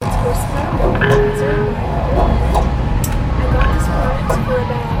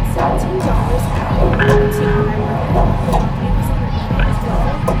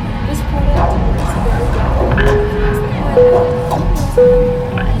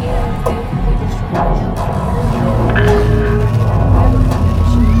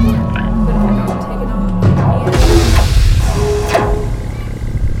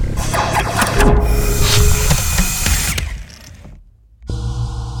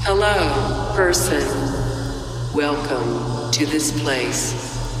Hello, person. Welcome to this place.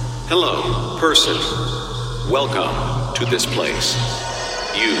 Hello, person. Welcome to this place.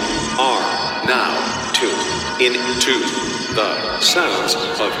 You are now tuned into the sounds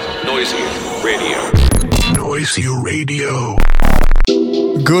of Noisy Radio. Noisy Radio.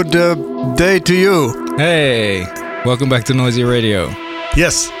 Good day to you. Hey, welcome back to Noisy Radio.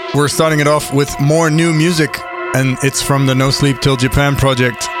 Yes, we're starting it off with more new music, and it's from the No Sleep Till Japan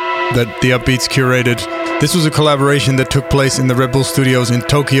project that the Upbeats curated. This was a collaboration that took place in the Red Bull Studios in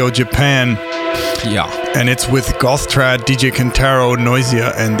Tokyo, Japan. Yeah. And it's with Gothtrad, DJ Kentaro,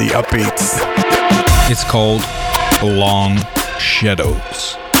 Noisia, and the Upbeats. It's called Long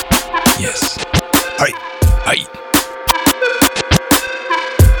Shadows. Yes. Aye. Aye.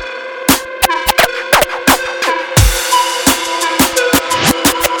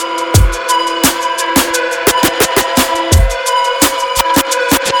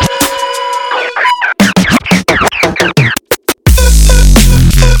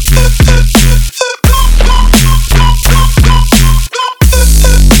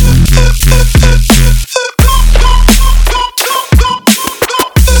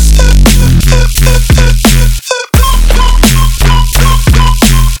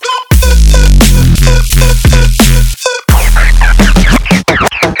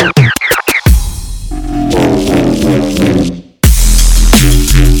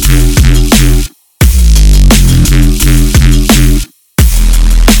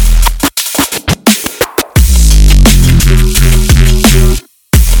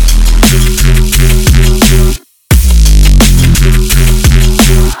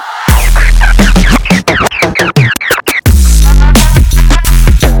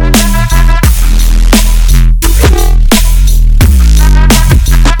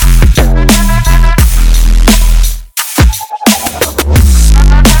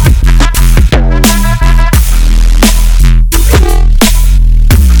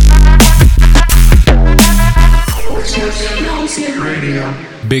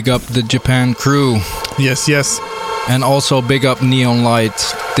 Big up the Japan crew. Yes, yes. And also big up Neon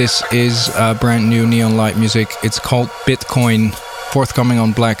Light. This is brand new Neon Light music. It's called Bitcoin, forthcoming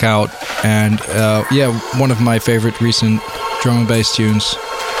on Blackout. And one of my favorite recent drum and bass tunes.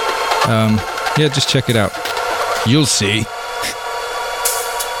 Just check it out. You'll see.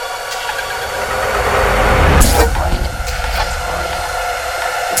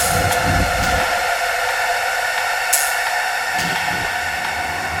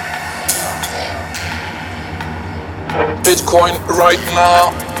 Bitcoin right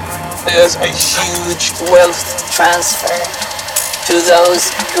now is a huge wealth transfer to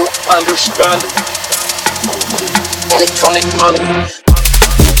those who understand electronic money.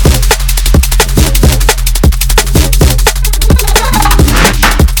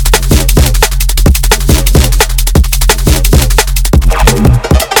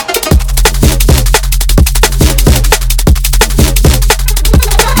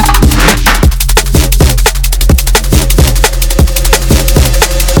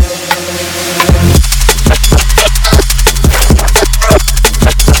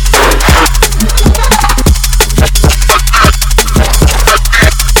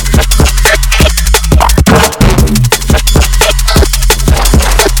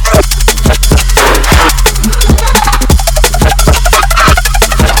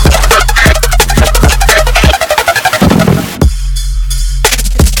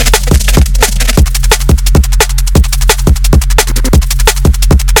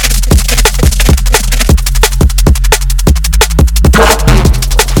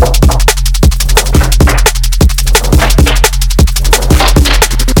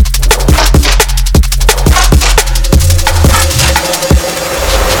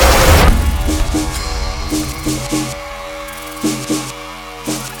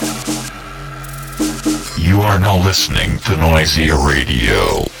 Listening to Noisy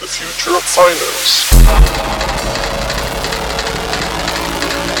Radio. The future of finance.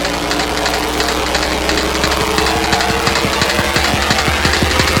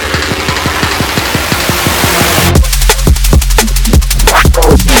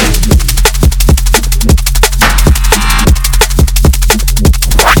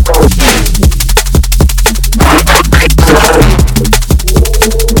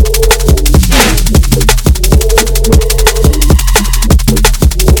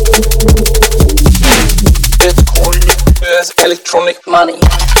 Electronic money.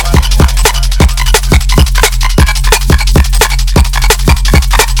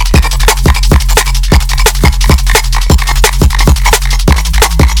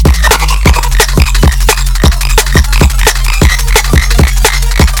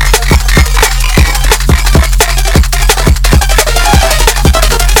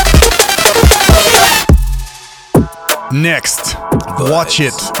 Next, Watch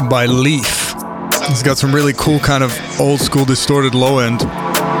It by Leaf. It's got some really cool kind of old school distorted low end.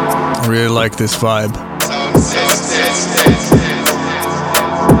 I really like this vibe.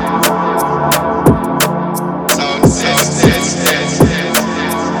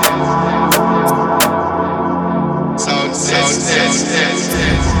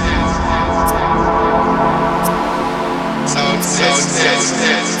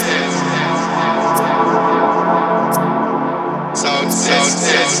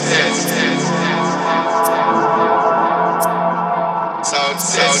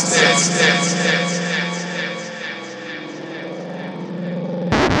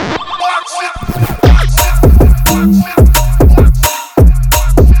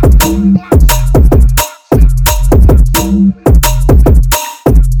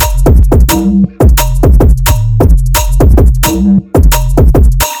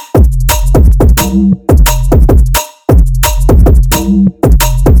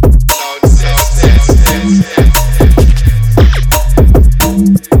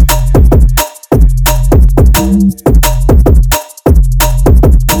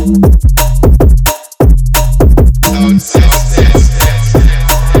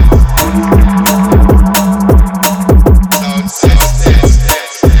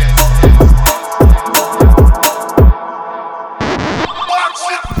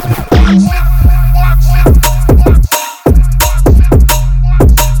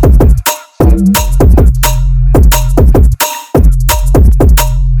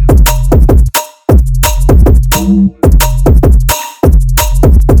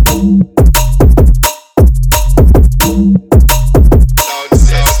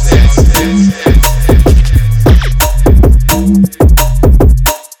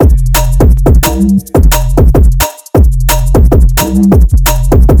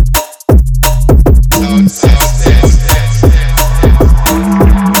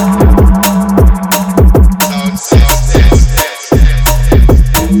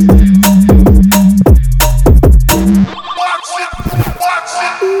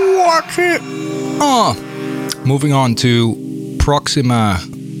 Moving on to Proxima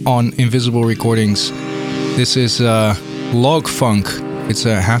on Invisible Recordings. This is Log Funk. It's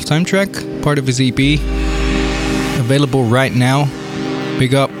a halftime track, part of his EP. Available right now.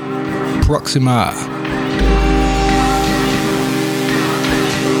 Big up Proxima.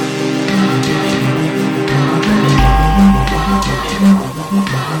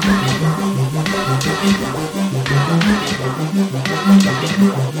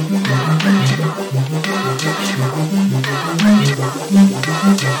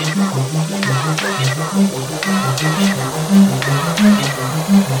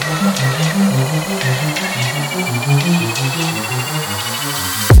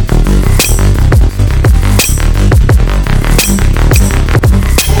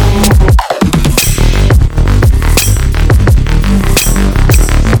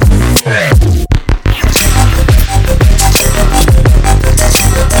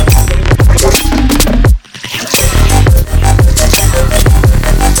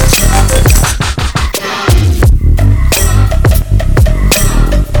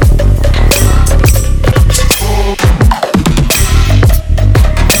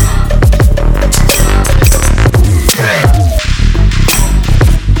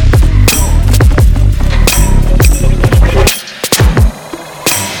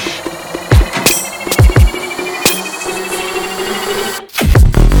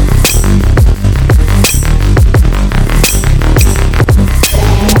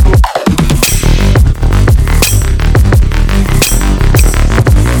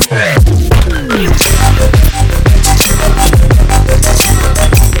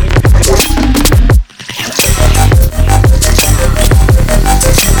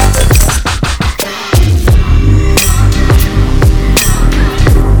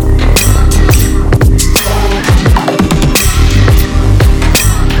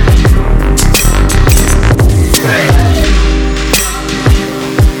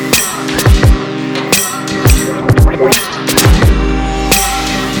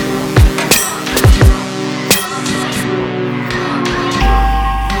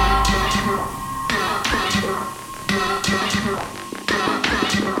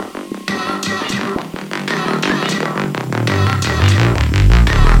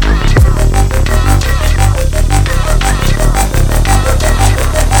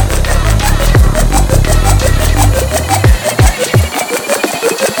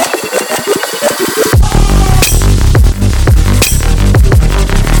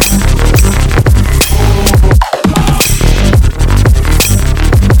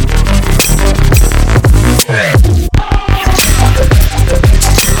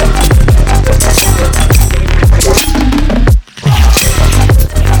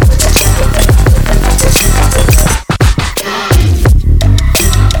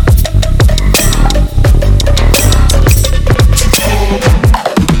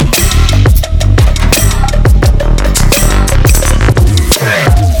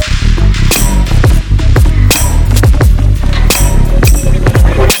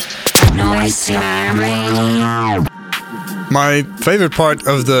 My favorite part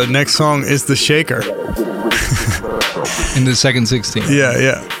of the next song is the shaker. In the second 16.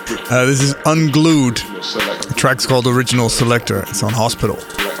 Yeah. This is Unglued. The track's called Original Selector. It's on Hospital.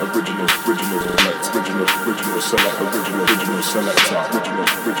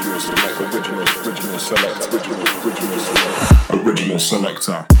 Original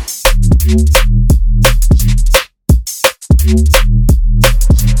selector.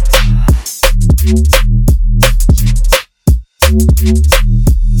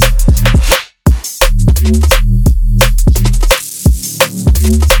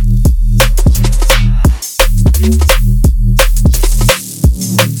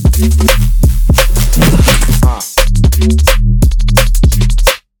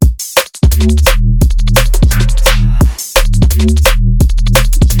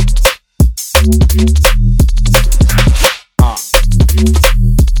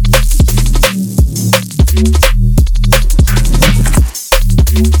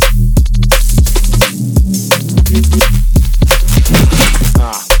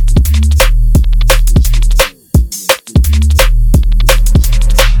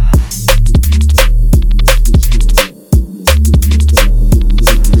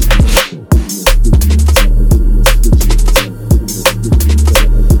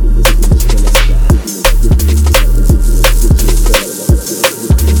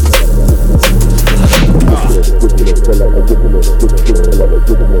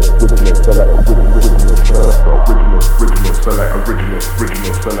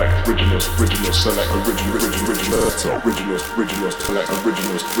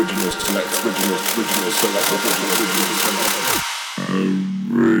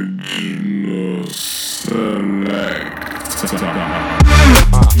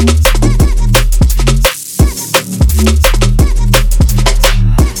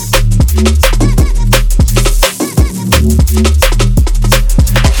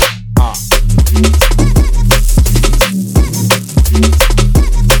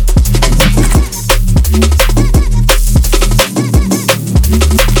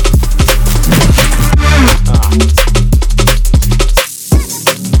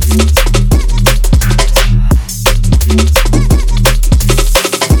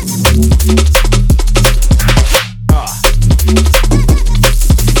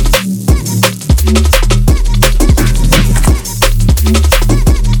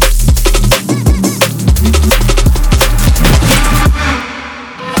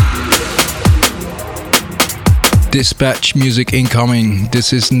 Dispatch music incoming.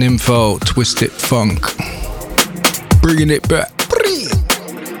 This is Nympho, Twisted Funk. Bringing it back.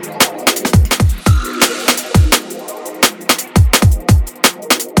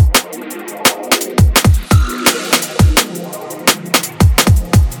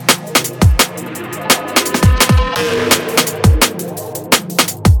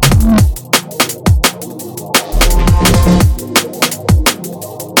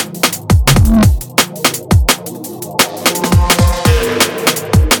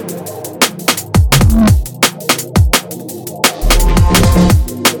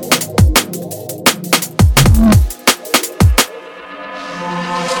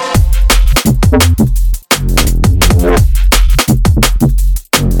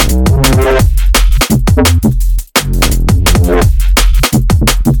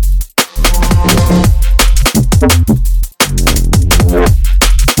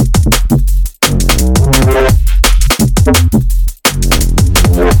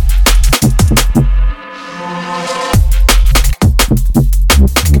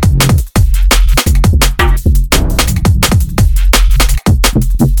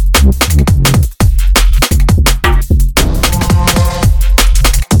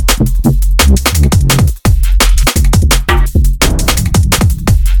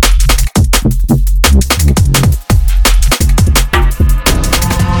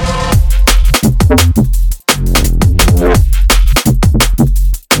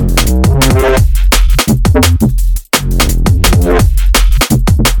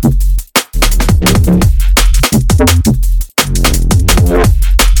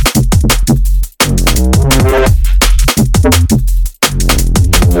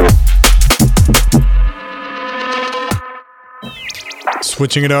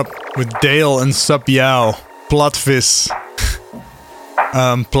 Switching it up with Dale and Sup Yow. Platvis.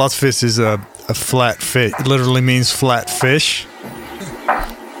 Platvis is a flat fish. It literally means flat fish.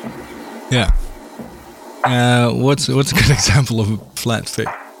 Yeah. What's a good example of a flat fish?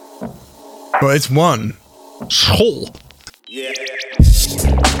 Well, it's one. School. Yeah.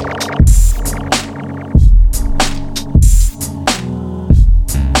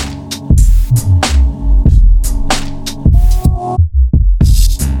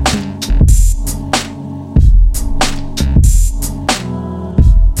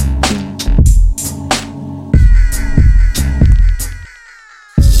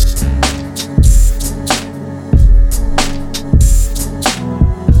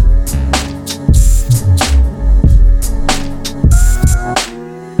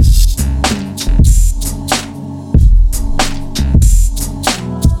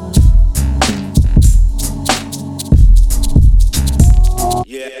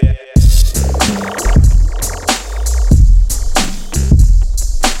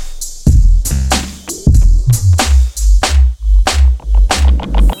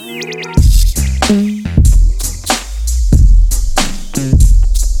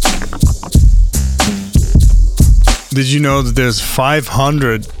 know that there's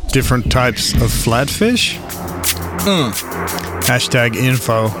 500 different types of flatfish? Hashtag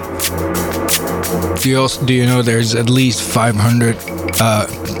info. Do you know there's at least 500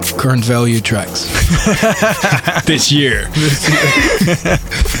 current value tracks this year?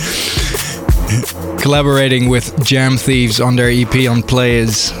 Collaborating with Jam Thieves on their EP on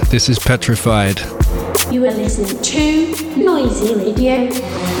Players. This is Petrified. You are listening to Noisy Radio.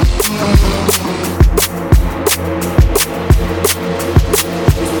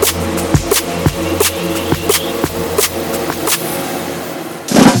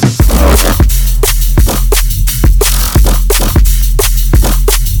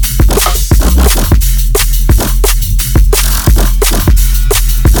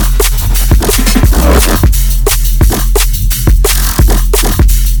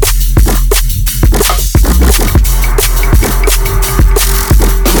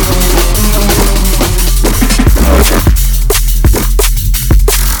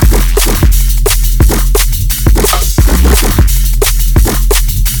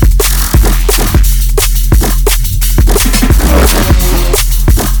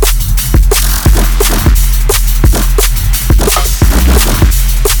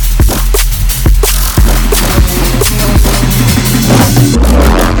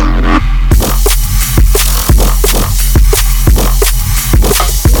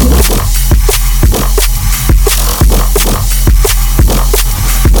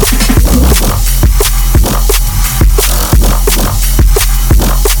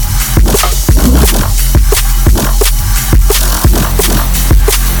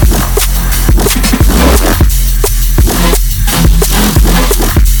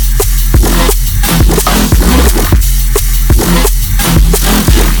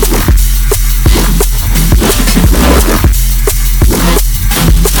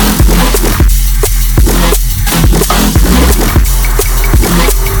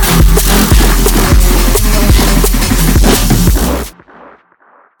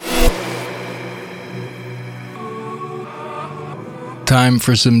 Time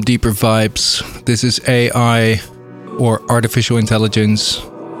for some deeper vibes. This is AI, or Artificial Intelligence,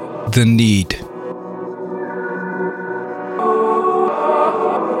 The Need.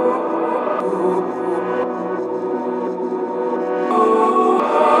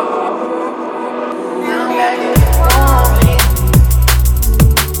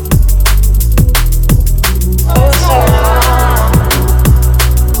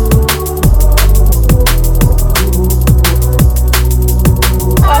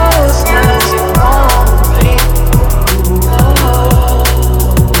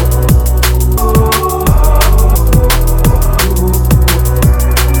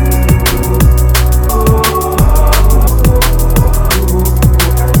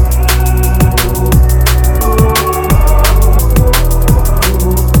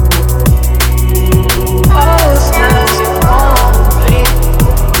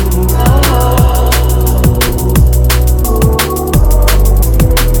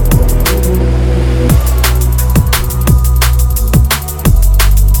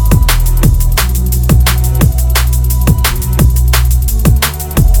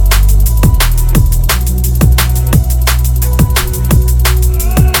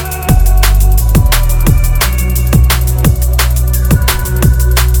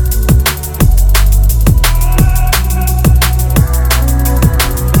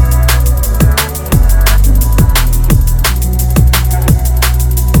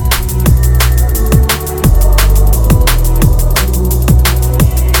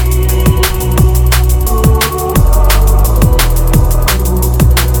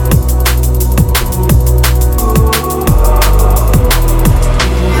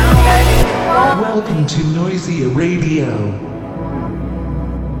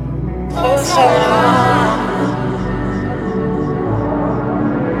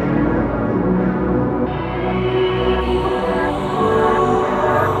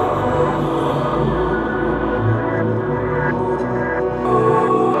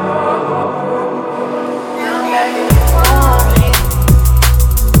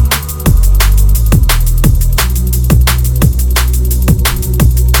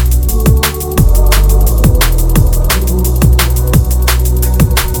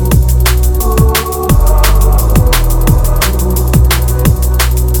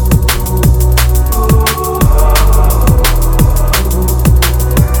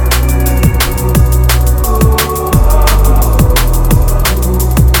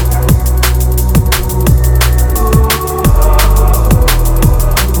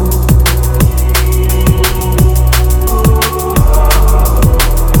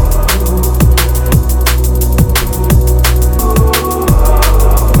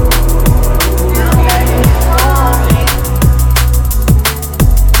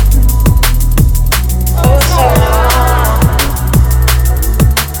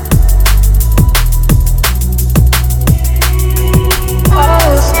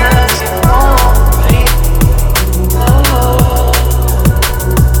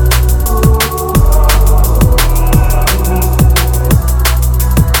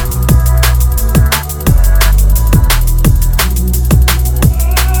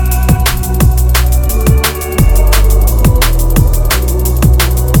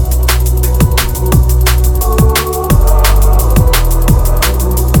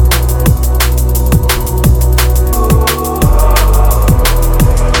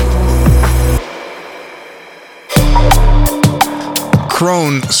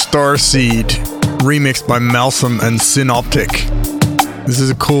 Crone Starseed, remixed by Malcolm and Synoptic. This is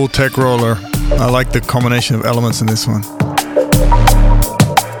a cool tech roller. I like the combination of elements in this one.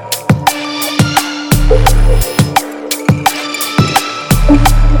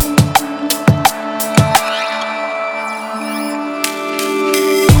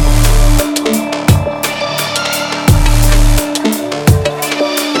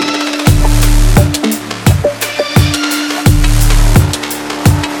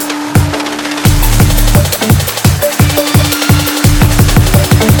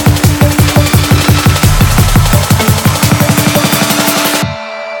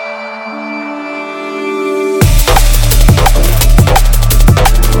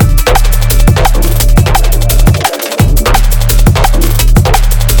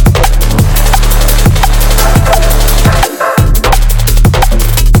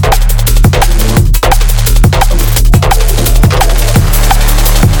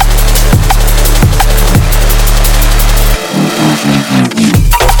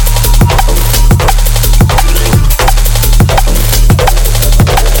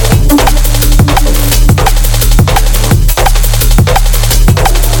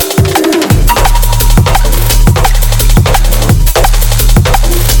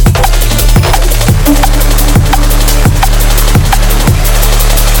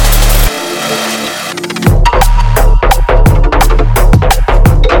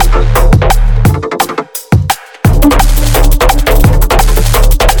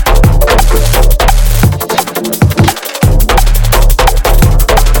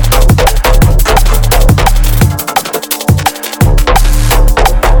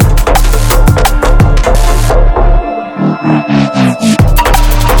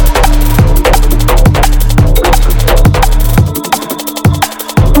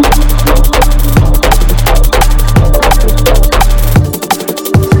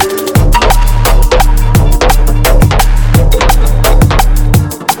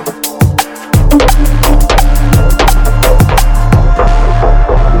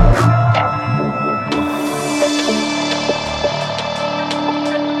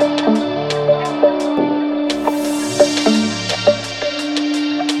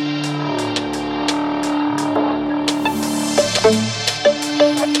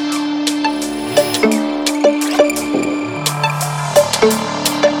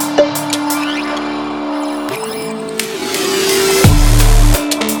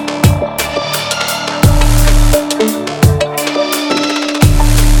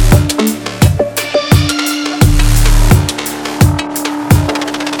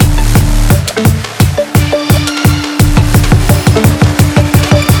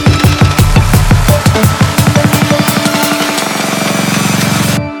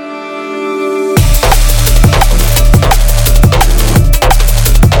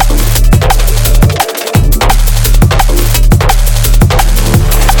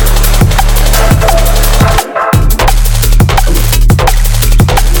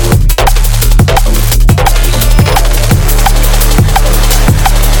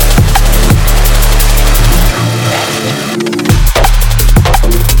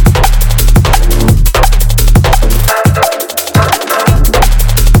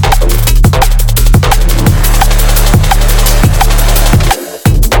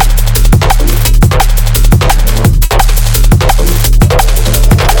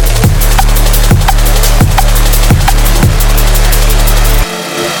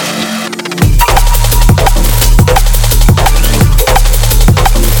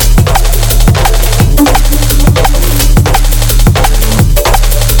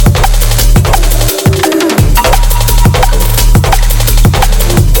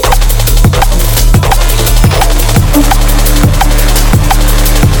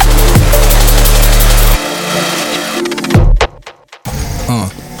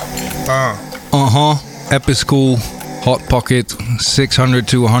 Episcool Hot Pocket 600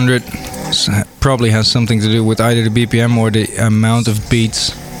 to 100 probably has something to do with either the BPM or the amount of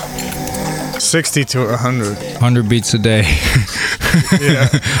beats. 60 to 100. 100 beats a day. Yeah.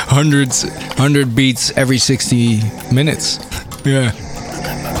 100 beats every 60 minutes. Yeah.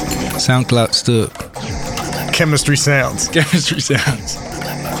 SoundCloud stuff. Chemistry sounds. Chemistry sounds.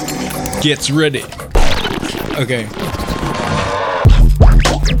 Gets ready. Okay.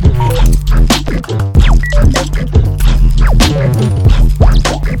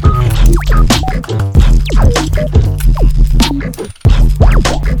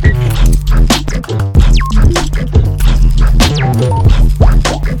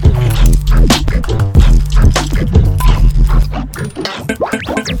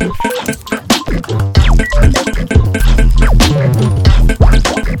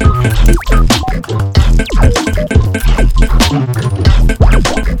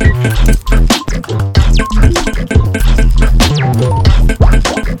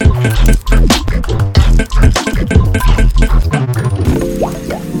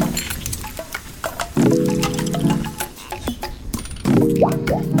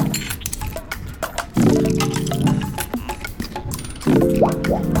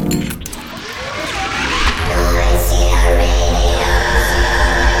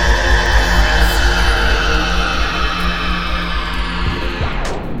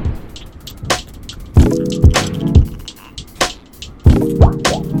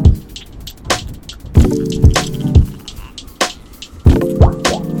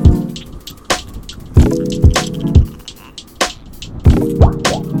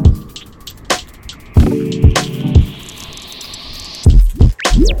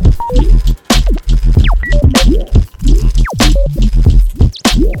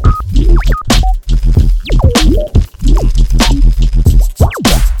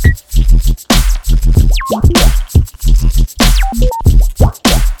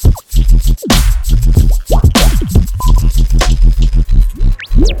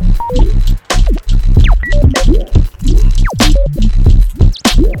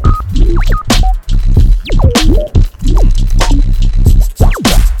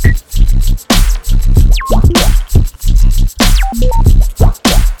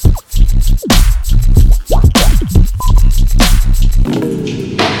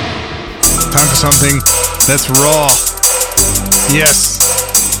 Something that's raw. Yes.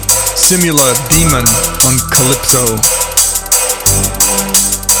 Simula Demon on Calypso.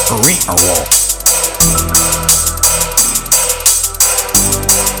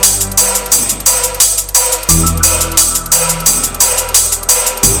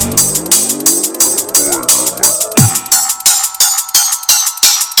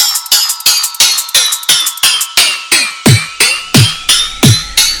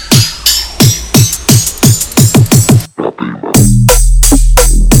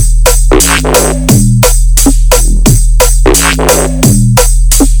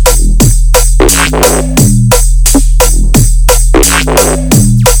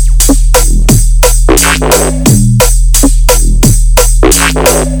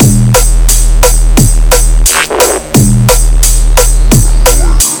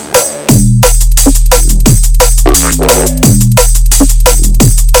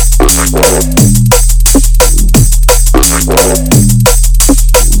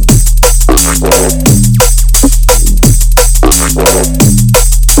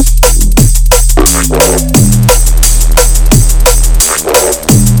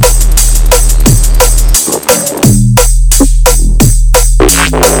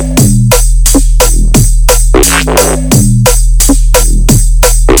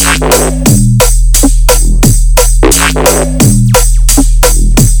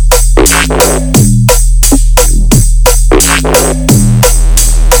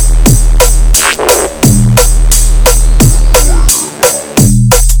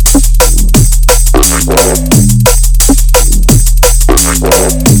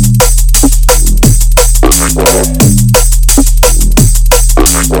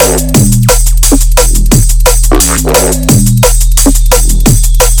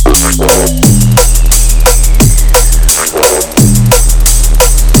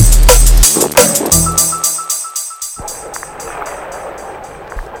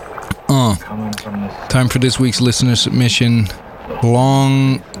 Time for this week's listener submission.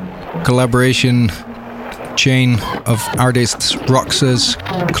 Long collaboration chain of artists Roxas,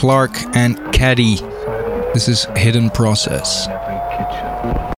 Clark, and Caddy. This is Hidden Process.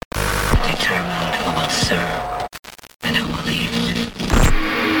 Determined who will serve and who will leave.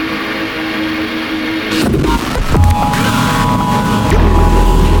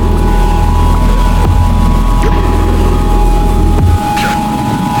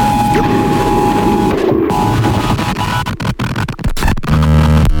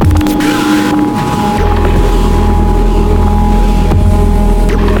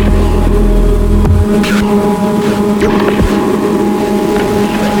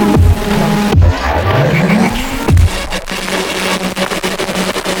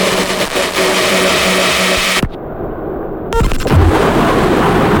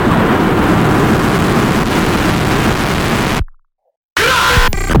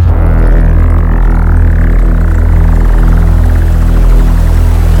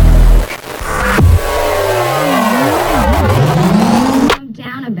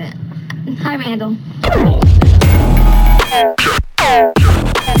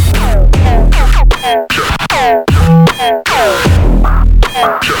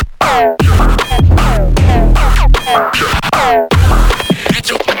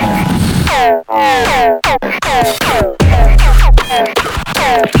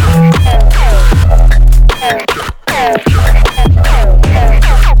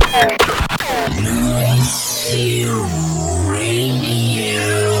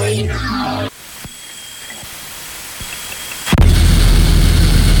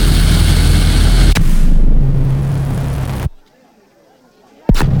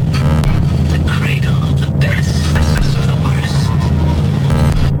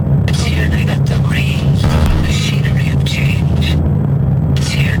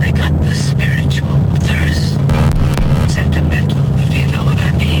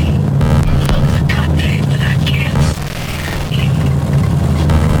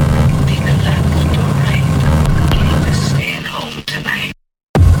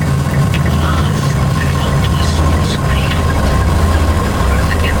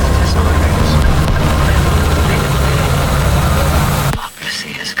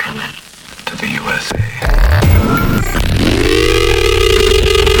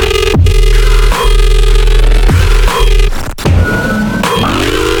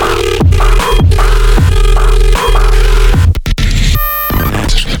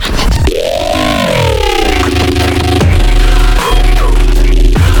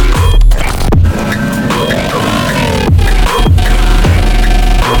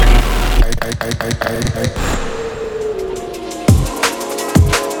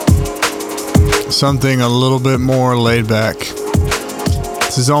 something a little bit more laid back.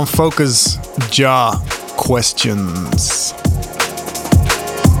 This is on Focus Ja Questions.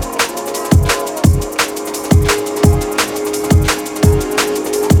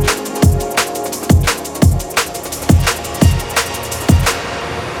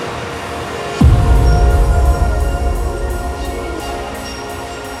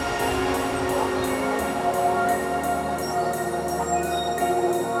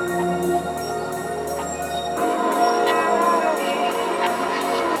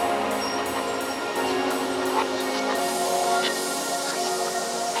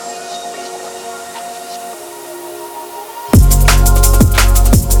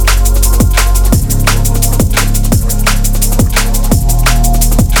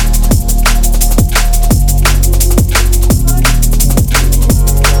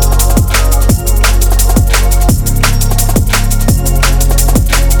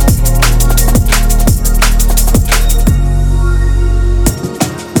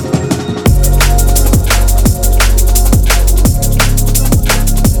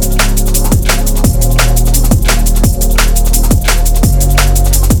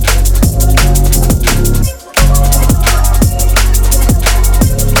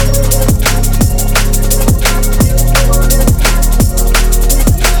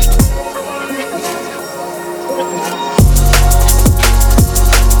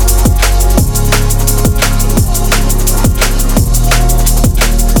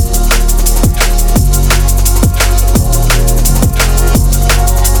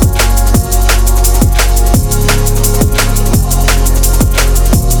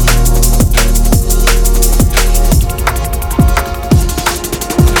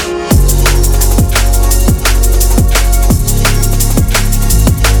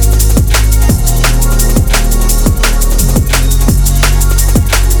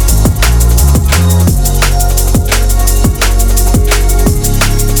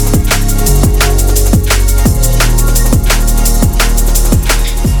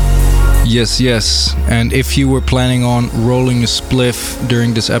 Yes. And if you were planning on rolling a spliff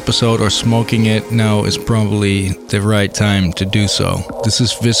during this episode or smoking it, now is probably the right time to do so. This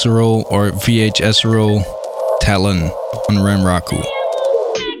is Visceral or VHS-Roll Talon on Ranraku.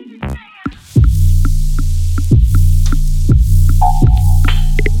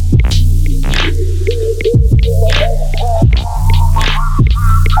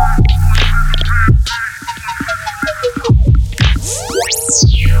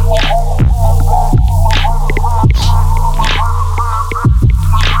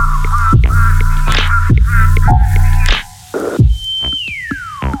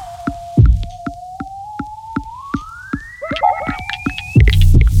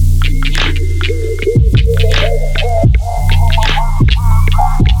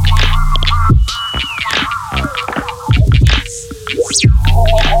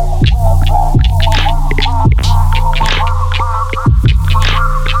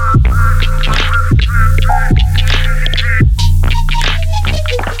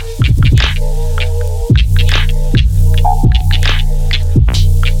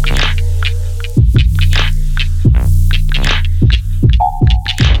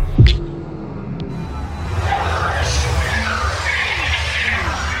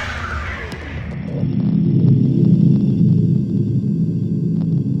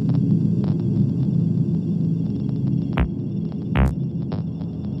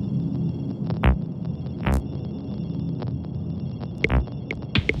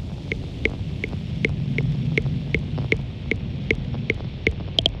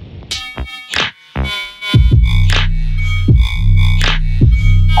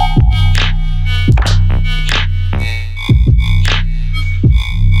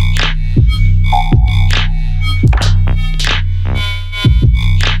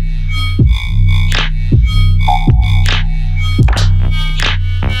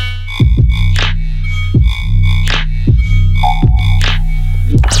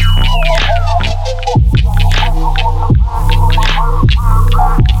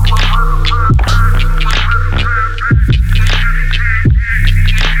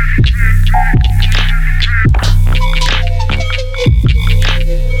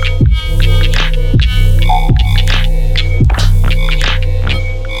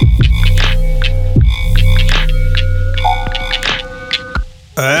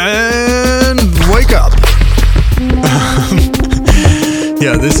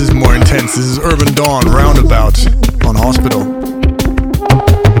 Yeah, this is more intense. This is Urban Dawn Roundabout on Hospital.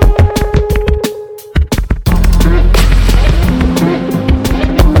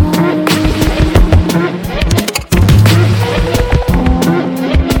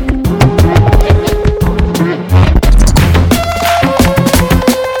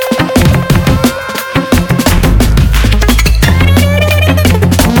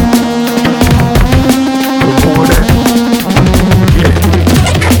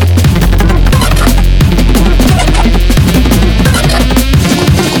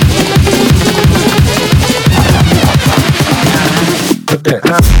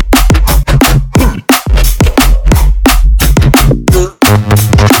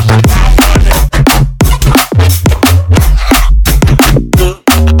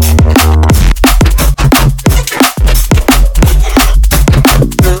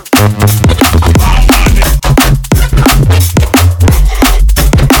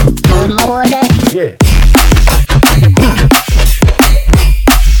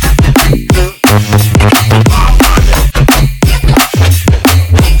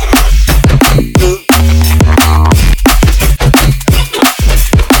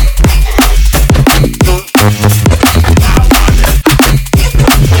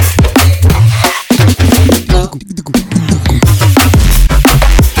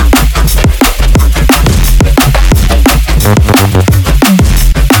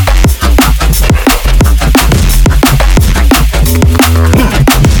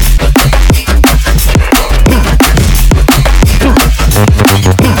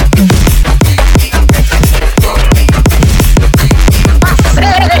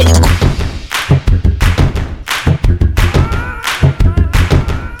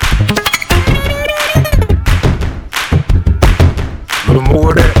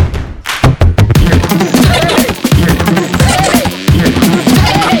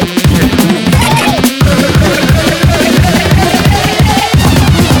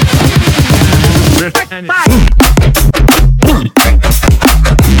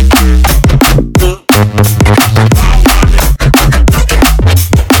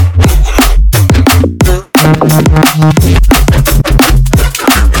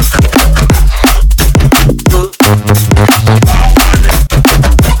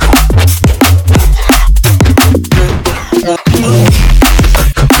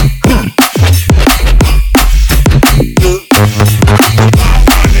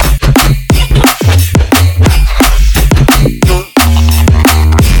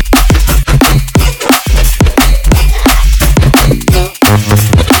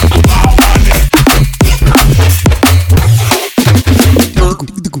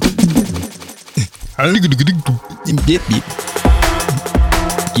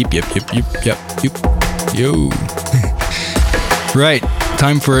 Yep. Yo. Right,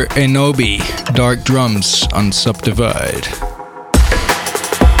 time for Enobi, Dark Drums on Subdivide.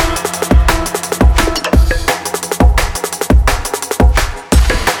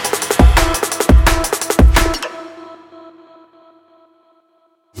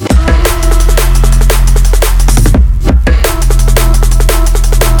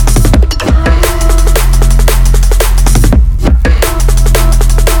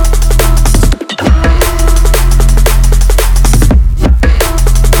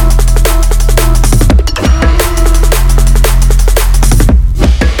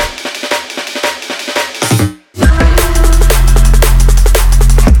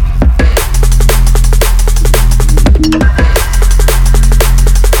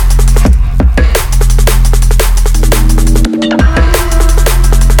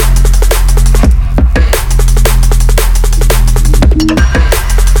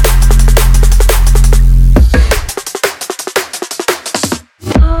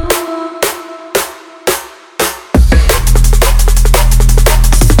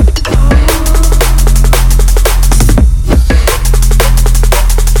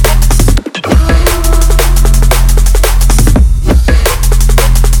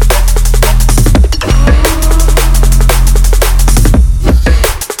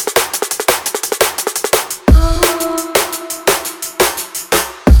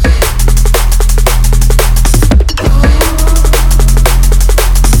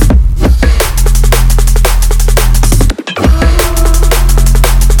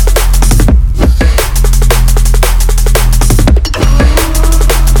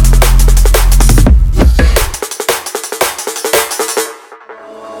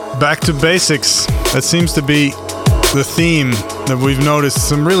 Back to basics. That seems to be the theme that we've noticed.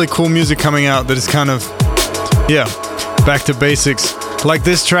 Some really cool music coming out that is kind of, back to basics. Like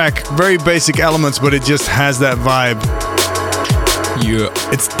this track, very basic elements, but it just has that vibe. Yeah.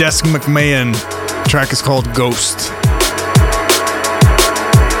 It's Desk McMahon. The track is called Ghost.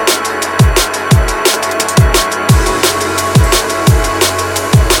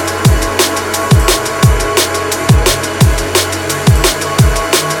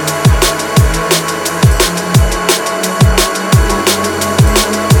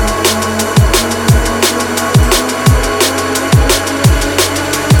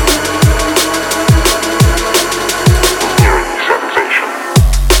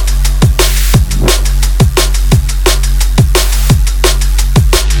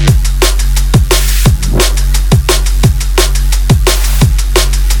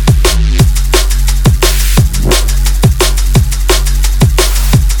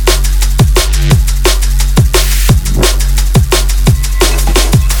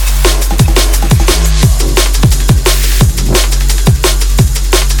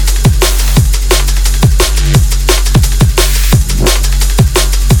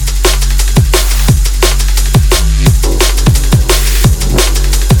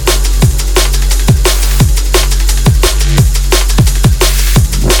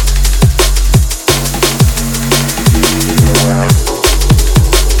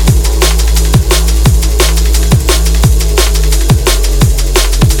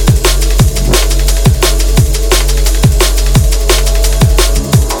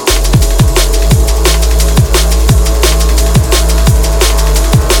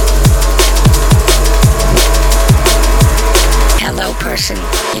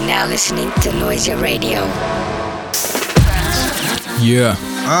 You're now listening to Noisia Radio. Yeah.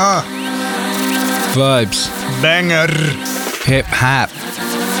 Ah, Vibes. banger. Hip hop.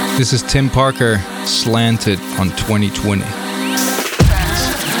 This is Tim Parker, Slanted on 2020.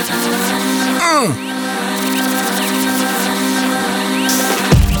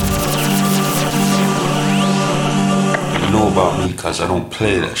 You know about me cause I don't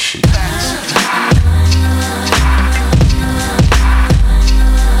play that shit.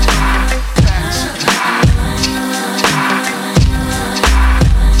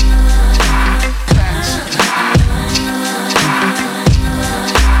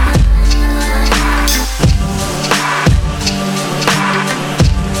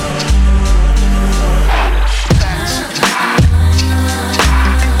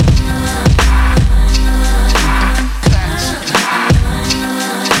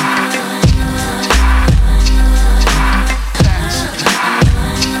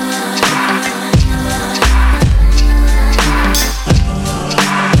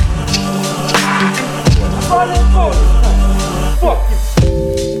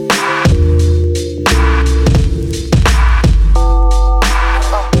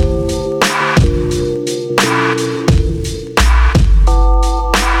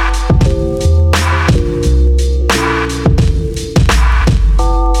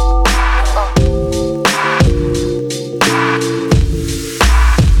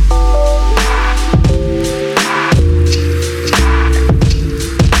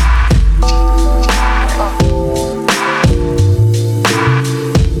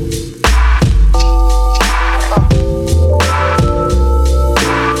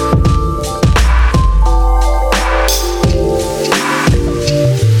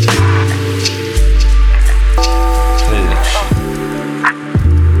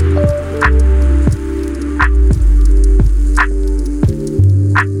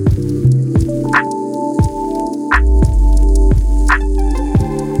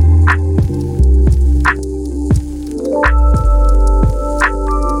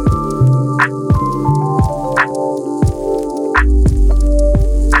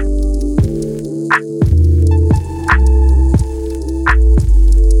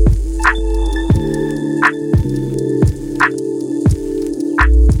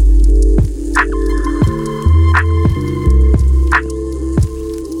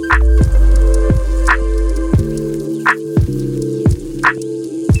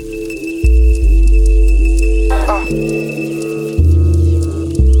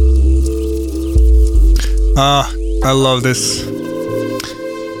 I love this.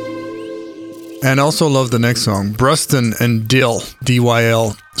 And also love the next song. Bruston and Dill,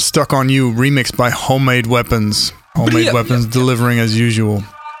 DYL, Stuck on You, remixed by Homemade Weapons. Homemade Weapons delivering as usual.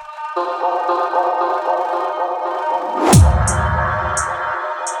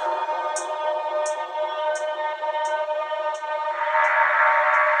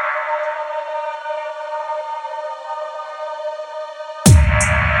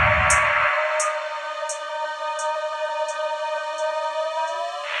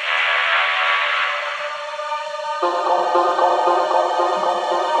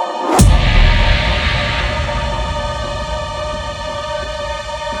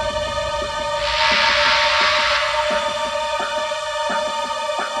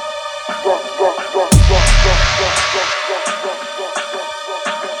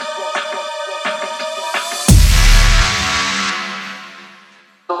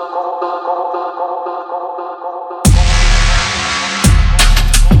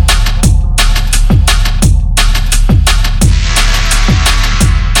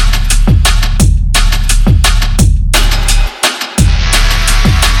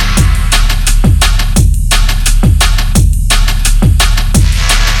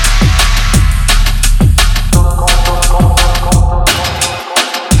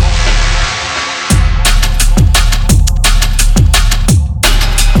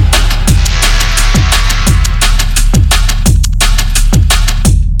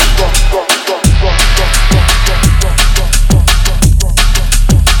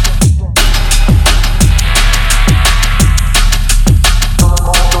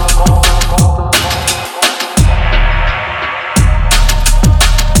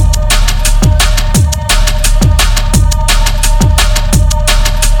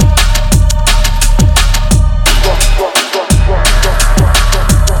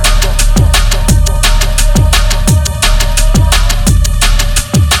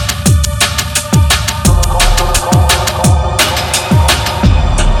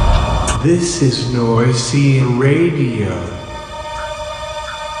 This is Noisia Radio.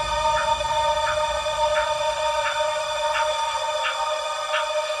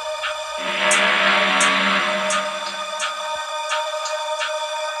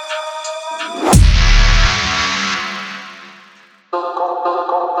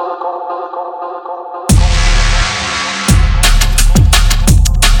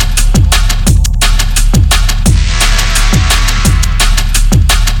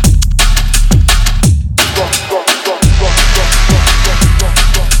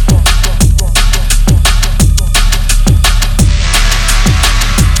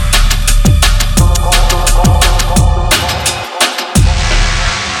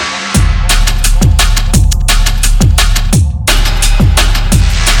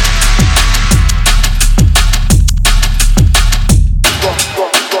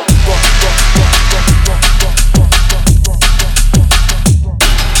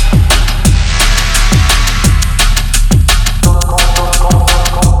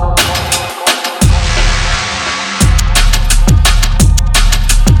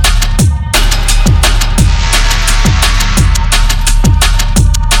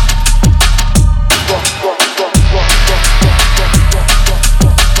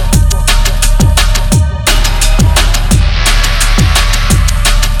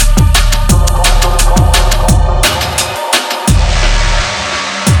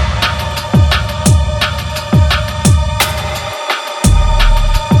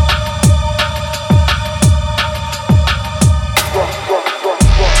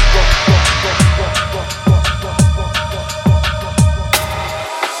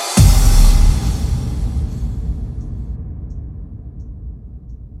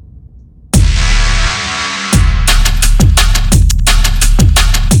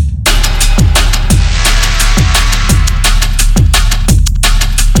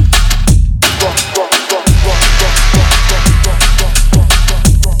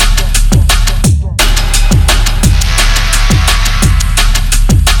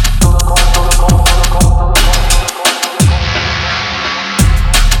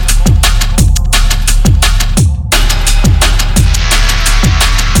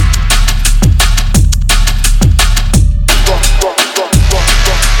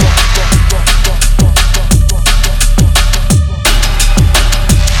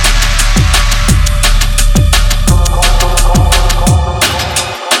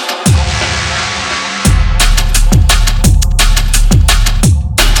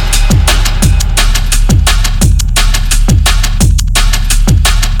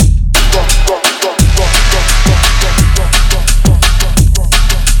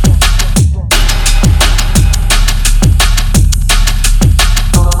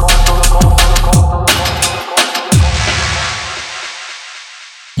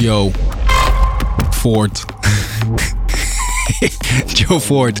 Joe Ford. Joe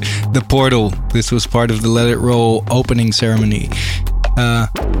Ford, The Portal. This was part of the Let It Roll opening ceremony. A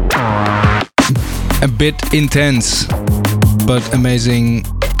bit intense, but amazing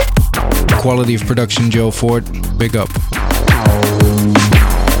quality of production, Joe Ford. Big up.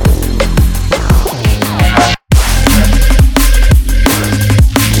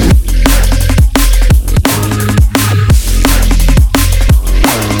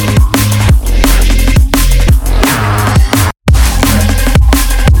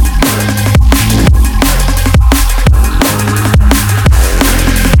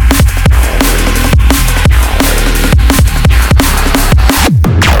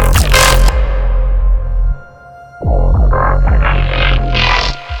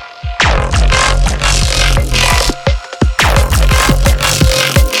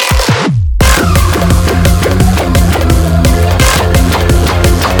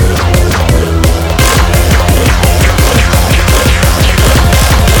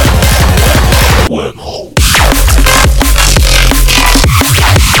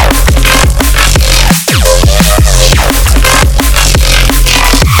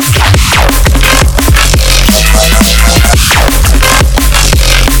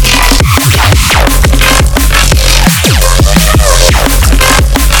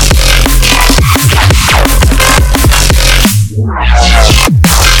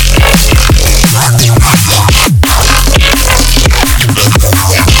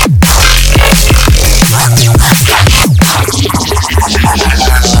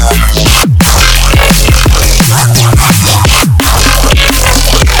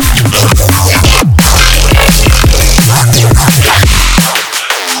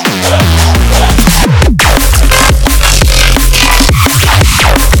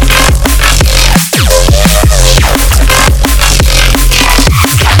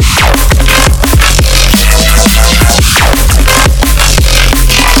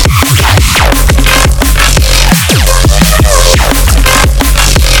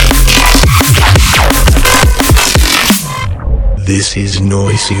 This is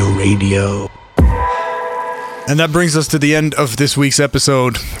Noisio Radio. And that brings us to the end of this week's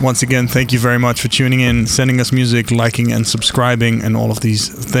episode. Once again, thank you very much for tuning in, sending us music, liking and subscribing, and all of these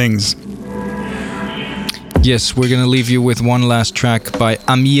things. Yes, we're gonna leave you with one last track by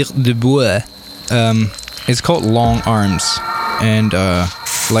Amir Dubois. It's called Long Arms. And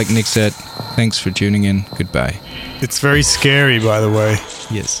like Nick said, thanks for tuning in. Goodbye. It's very scary, by the way.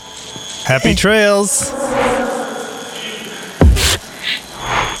 Yes. Happy trails!